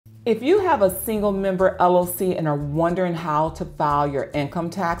If you have a single member LLC and are wondering how to file your income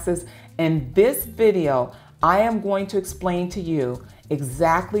taxes, in this video, I am going to explain to you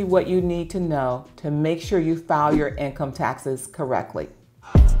exactly what you need to know to make sure you file your income taxes correctly.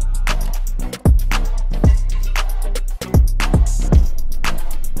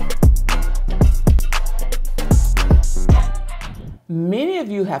 Many of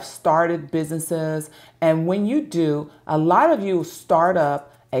you have started businesses, and when you do, a lot of you start up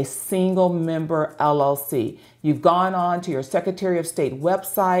a single member LLC. You've gone on to your Secretary of State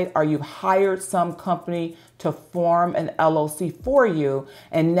website, or you've hired some company to form an LLC for you,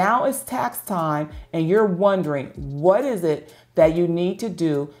 and now it's tax time and you're wondering what is it that you need to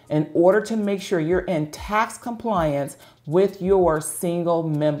do in order to make sure you're in tax compliance with your single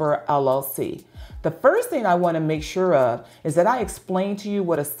member LLC. The first thing I want to make sure of is that I explain to you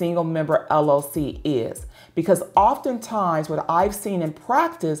what a single member LLC is. Because oftentimes what I've seen in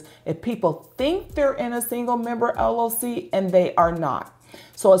practice is people think they're in a single member LLC and they are not.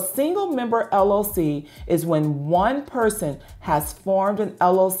 So a single member LLC is when one person has formed an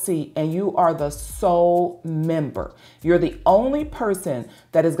LLC and you are the sole member. You're the only person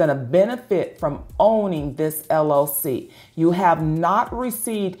that is going to benefit from owning this LLC. You have not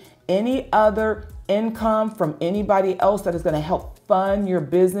received any other income from anybody else that is going to help fund your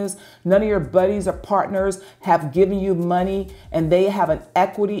business. None of your buddies or partners have given you money and they have an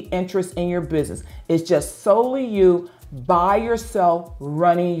equity interest in your business. It's just solely you by yourself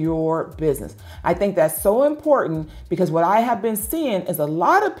running your business. I think that's so important because what I have been seeing is a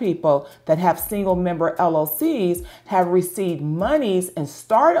lot of people that have single member LLCs have received monies and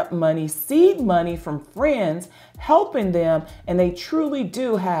startup money, seed money from friends helping them, and they truly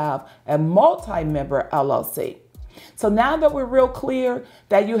do have a multi-member LLC. So now that we're real clear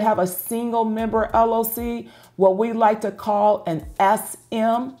that you have a single member LLC, what we like to call an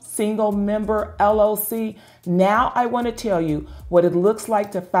SM, single member LLC, now I want to tell you what it looks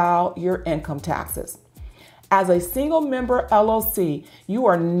like to file your income taxes. As a single member LLC, you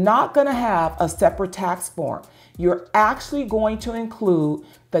are not going to have a separate tax form. You're actually going to include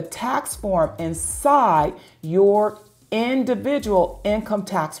the tax form inside your individual income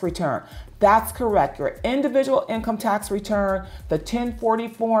tax return. That's correct. Your individual income tax return, the 1040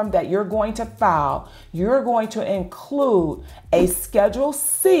 form that you're going to file, you're going to include a Schedule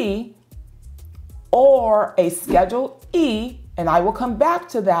C or a Schedule E, and I will come back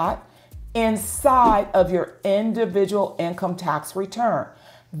to that, inside of your individual income tax return.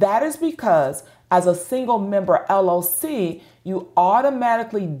 That is because as a single member LLC, you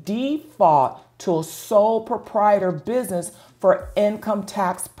automatically default to a sole proprietor business for income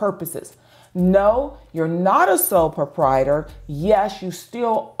tax purposes. No, you're not a sole proprietor. Yes, you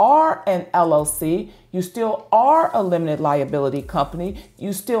still are an LLC. You still are a limited liability company.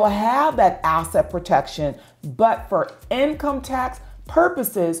 You still have that asset protection, but for income tax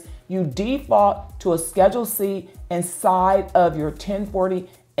purposes, you default to a Schedule C inside of your 1040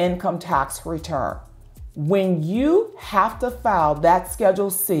 income tax return. When you have to file that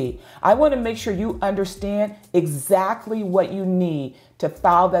Schedule C, I want to make sure you understand exactly what you need to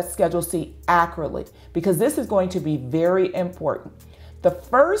file that Schedule C accurately, because this is going to be very important. The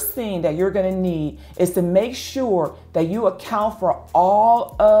first thing that you're going to need is to make sure that you account for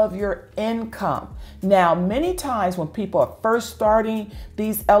all of your income. Now, many times when people are first starting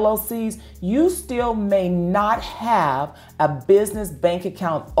these LLCs, you still may not have a business bank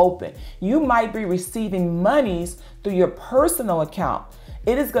account open. You might be receiving monies through your personal account.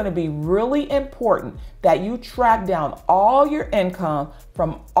 It is going to be really important that you track down all your income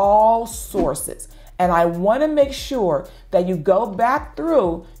from all sources. And I want to make sure that you go back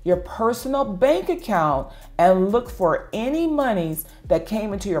through your personal bank account and look for any monies that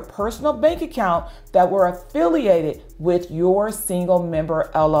came into your personal bank account that were affiliated with your single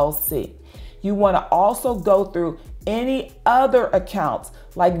member LLC. You want to also go through any other accounts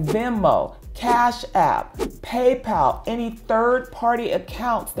like Venmo, Cash App, PayPal, any third-party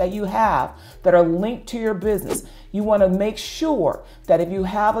accounts that you have that are linked to your business. You want to make sure that if you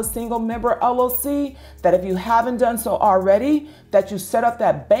have a single member LLC, that if you haven't done so already, that you set up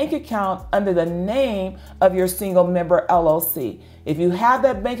that bank account under the name of your single member LLC. If you have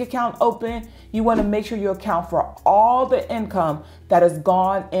that bank account open, you want to make sure you account for all the income that has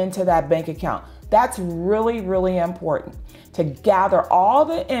gone into that bank account. That's really, really important to gather all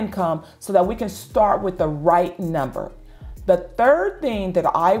the income so that we can start with the right number. The third thing that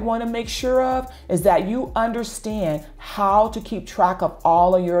I want to make sure of is that you understand how to keep track of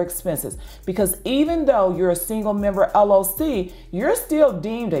all of your expenses. Because even though you're a single member LLC, you're still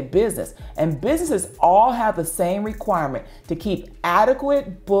deemed a business. And businesses all have the same requirement to keep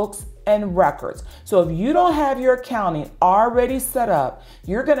adequate books and records. So if you don't have your accounting already set up,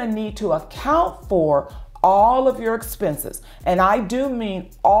 you're going to need to account for all of your expenses. And I do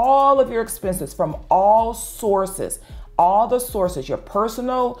mean all of your expenses from all sources. All the sources, your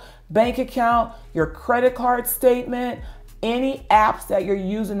personal bank account, your credit card statement, any apps that you're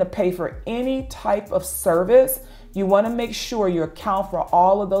using to pay for any type of service, you want to make sure you account for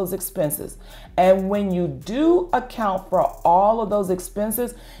all of those expenses. And when you do account for all of those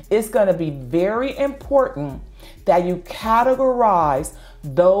expenses, it's going to be very important that you categorize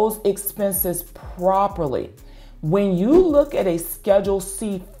those expenses properly. When you look at a Schedule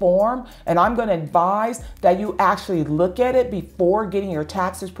C form, and I'm going to advise that you actually look at it before getting your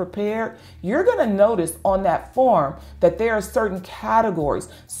taxes prepared, you're going to notice on that form that there are certain categories,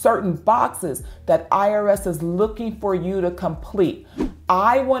 certain boxes that IRS is looking for you to complete.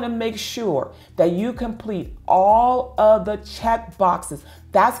 I want to make sure that you complete all of the check boxes.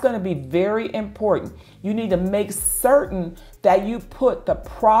 That's going to be very important. You need to make certain that you put the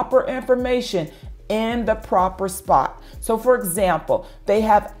proper information in the proper spot. So for example, they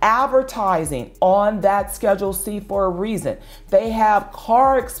have advertising on that Schedule C for a reason. They have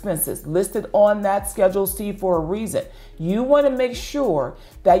car expenses listed on that Schedule C for a reason. You want to make sure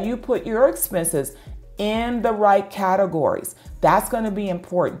that you put your expenses in the right categories. That's going to be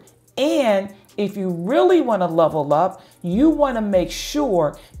important. And if you really want to level up, you want to make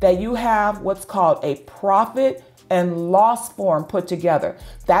sure that you have what's called a profit and loss form put together.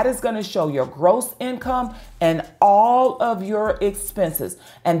 That is going to show your gross income and all of your expenses.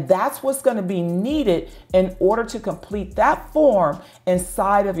 And that's what's going to be needed in order to complete that form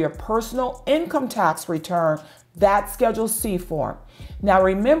inside of your personal income tax return, that Schedule C form. Now,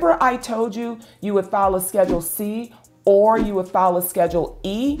 remember I told you you would file a Schedule C or you would file a Schedule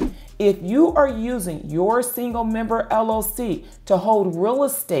E. If you are using your single member LLC to hold real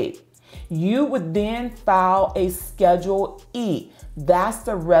estate, you would then file a Schedule E. That's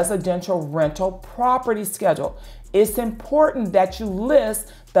the residential rental property schedule. It's important that you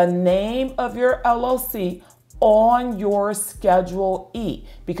list the name of your LLC on your Schedule E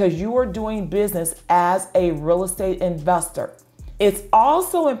because you are doing business as a real estate investor. It's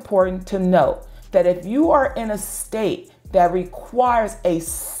also important to note that if you are in a state that requires a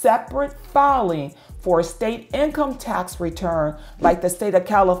separate filing for a state income tax return, like the state of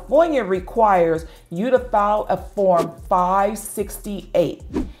California requires you to file a Form 568.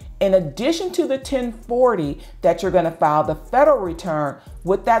 In addition to the 1040 that you're going to file, the federal return,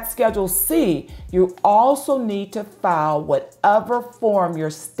 with that Schedule C, you also need to file whatever form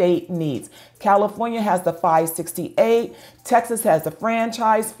your state needs. California has the 568, Texas has the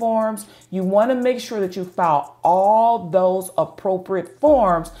franchise forms. You want to make sure that you file all those appropriate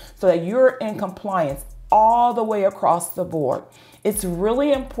forms so that you're in compliance all the way across the board. It's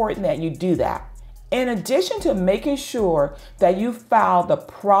really important that you do that. In addition to making sure that you file the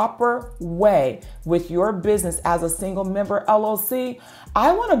proper way with your business as a single member LLC,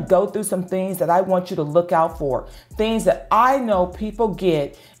 I want to go through some things that I want you to look out for. Things that I know people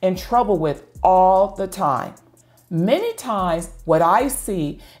get in trouble with all the time. Many times what I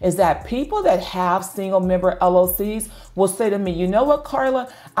see is that people that have single member LLCs will say to me, you know what, Karla,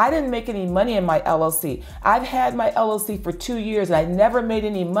 I didn't make any money in my LLC. I've had my LLC for 2 years and I never made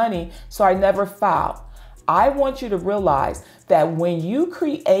any money, so I never filed. I want you to realize that when you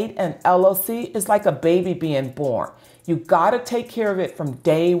create an LLC, it's like a baby being born. You got to take care of it from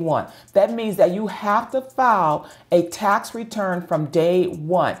day one. That means that you have to file a tax return from day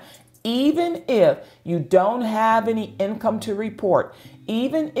one. Even if you don't have any income to report,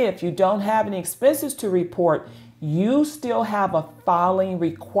 even if you don't have any expenses to report, you still have a filing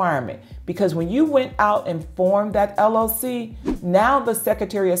requirement. Because when you went out and formed that LLC, now the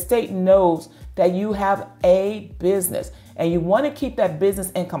Secretary of State knows that you have a business. And you want to keep that business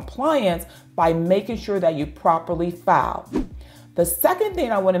in compliance by making sure that you properly file. The second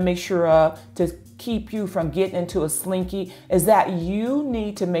thing I want to make sure of to keep you from getting into a slinky is that you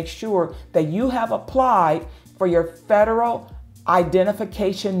need to make sure that you have applied for your federal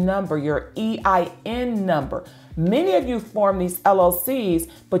identification number, your EIN number. Many of you form these LLCs,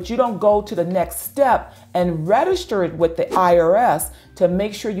 but you don't go to the next step and register it with the IRS to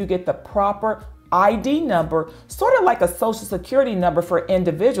make sure you get the proper ID number, sort of like a social security number for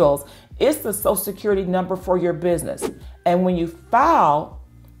individuals. It's the social security number for your business. And when you file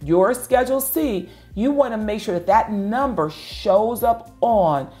your Schedule C, You want to make sure that that number shows up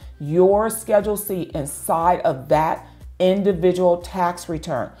on your Schedule C inside of that individual tax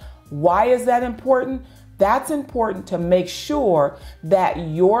return. Why is that important? That's important to make sure that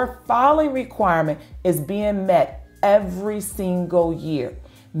your filing requirement is being met every single year.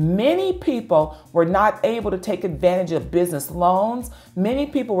 Many people were not able to take advantage of business loans. Many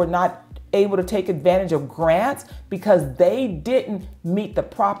people were not able to take advantage of grants because they didn't meet the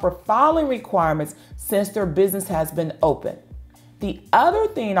proper filing requirements since their business has been open. The other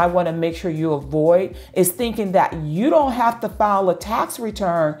thing I want to make sure you avoid is thinking that you don't have to file a tax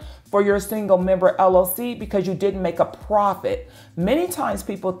return for your single member LLC because you didn't make a profit. Many times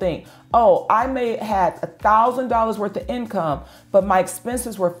people think, oh, I may have had $1,000 worth of income, but my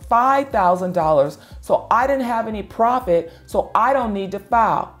expenses were $5,000, so I didn't have any profit, so I don't need to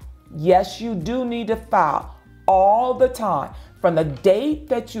file. Yes, you do need to file all the time. From the date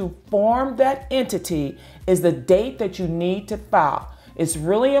that you formed that entity is the date that you need to file. It's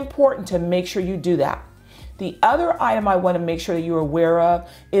really important to make sure you do that. The other item I want to make sure that you're aware of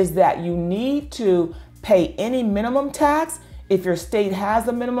is that you need to pay any minimum tax. If your state has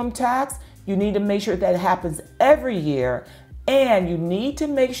a minimum tax, you need to make sure that happens every year. And you need to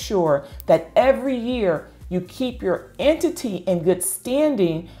make sure that every year you keep your entity in good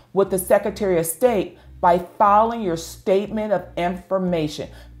standing with the Secretary of State by filing your statement of information.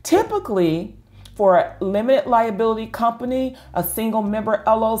 Typically, for a limited liability company, a single member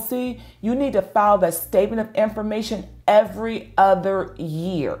LLC, you need to file that statement of information every other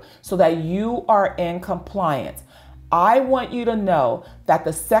year so that you are in compliance. I want you to know that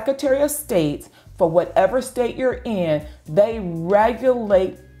the Secretary of State, for whatever state you're in, they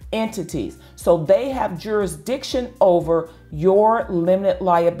regulate entities. So they have jurisdiction over your limited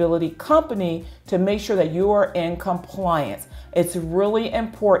liability company to make sure that you are in compliance. It's really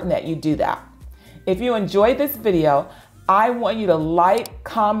important that you do that. If you enjoyed this video, I want you to like,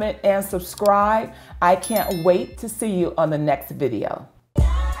 comment, and subscribe. I can't wait to see you on the next video.